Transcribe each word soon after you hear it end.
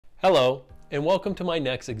Hello, and welcome to my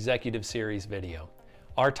next Executive Series video.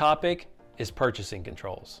 Our topic is purchasing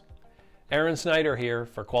controls. Aaron Snyder here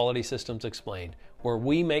for Quality Systems Explained, where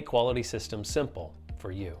we make quality systems simple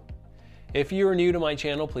for you. If you are new to my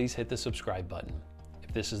channel, please hit the subscribe button.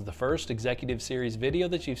 If this is the first Executive Series video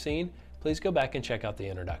that you've seen, please go back and check out the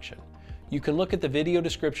introduction. You can look at the video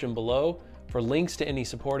description below for links to any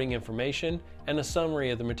supporting information and a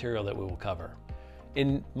summary of the material that we will cover.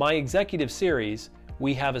 In my Executive Series,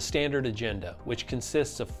 we have a standard agenda, which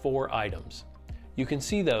consists of 4 items. You can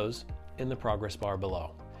see those in the progress bar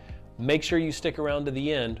below. Make sure you stick around to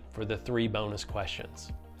the end for the 3 bonus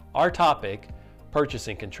questions. Our topic,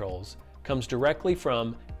 purchasing controls, comes directly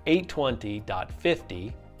from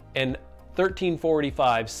 820.50 and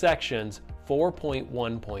 1345 sections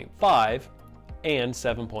 4.1.5 and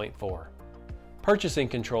 7.4. Purchasing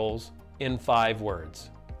controls in 5 words.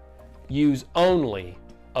 Use only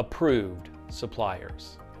approved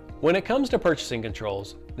suppliers. When it comes to purchasing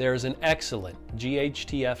controls, there is an excellent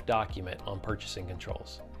GHTF document on purchasing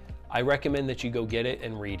controls. I recommend that you go get it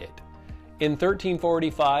and read it. In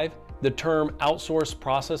 1345, the term outsourced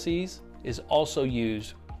processes is also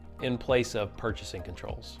used in place of purchasing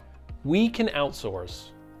controls. We can outsource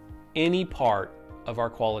any part of our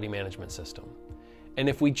quality management system. And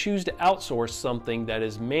if we choose to outsource something that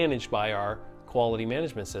is managed by our quality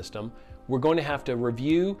management system, we're going to have to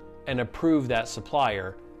review and approve that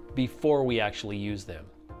supplier before we actually use them.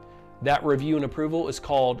 That review and approval is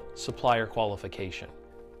called supplier qualification.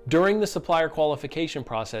 During the supplier qualification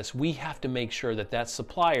process, we have to make sure that that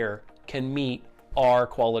supplier can meet our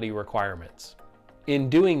quality requirements.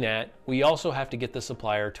 In doing that, we also have to get the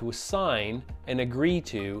supplier to sign and agree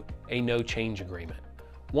to a no change agreement.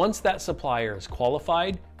 Once that supplier is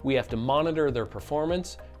qualified, we have to monitor their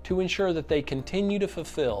performance to ensure that they continue to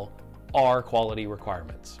fulfill our quality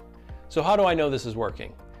requirements. So how do I know this is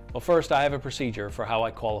working? Well, first, I have a procedure for how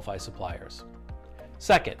I qualify suppliers.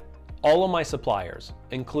 Second, all of my suppliers,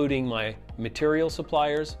 including my material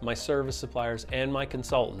suppliers, my service suppliers, and my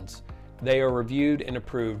consultants, they are reviewed and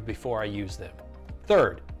approved before I use them.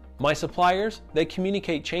 Third, my suppliers, they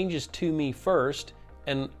communicate changes to me first,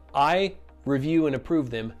 and I review and approve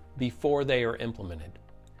them before they are implemented.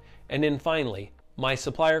 And then finally, my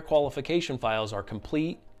supplier qualification files are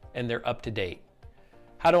complete and they're up to date.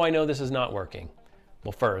 How do I know this is not working?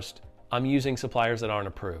 Well, first, I'm using suppliers that aren't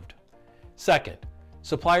approved. Second,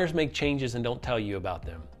 suppliers make changes and don't tell you about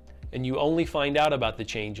them, and you only find out about the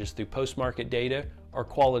changes through post-market data or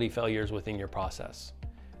quality failures within your process.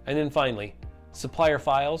 And then finally, supplier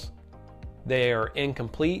files, they are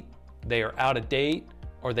incomplete, they are out of date,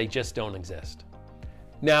 or they just don't exist.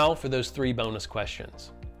 Now for those 3 bonus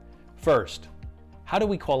questions. First, how do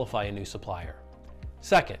we qualify a new supplier?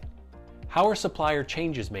 Second, how are supplier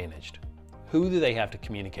changes managed? Who do they have to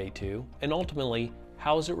communicate to? And ultimately,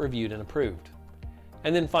 how is it reviewed and approved?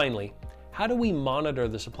 And then finally, how do we monitor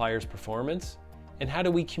the supplier's performance? And how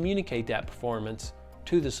do we communicate that performance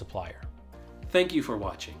to the supplier? Thank you for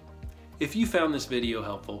watching. If you found this video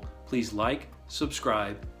helpful, please like,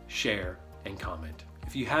 subscribe, share, and comment.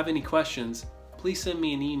 If you have any questions, please send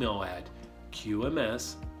me an email at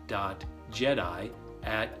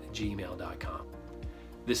qms.jedi@gmail.com.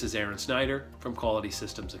 This is Aaron Snyder from Quality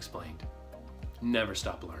Systems Explained. Never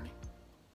stop learning.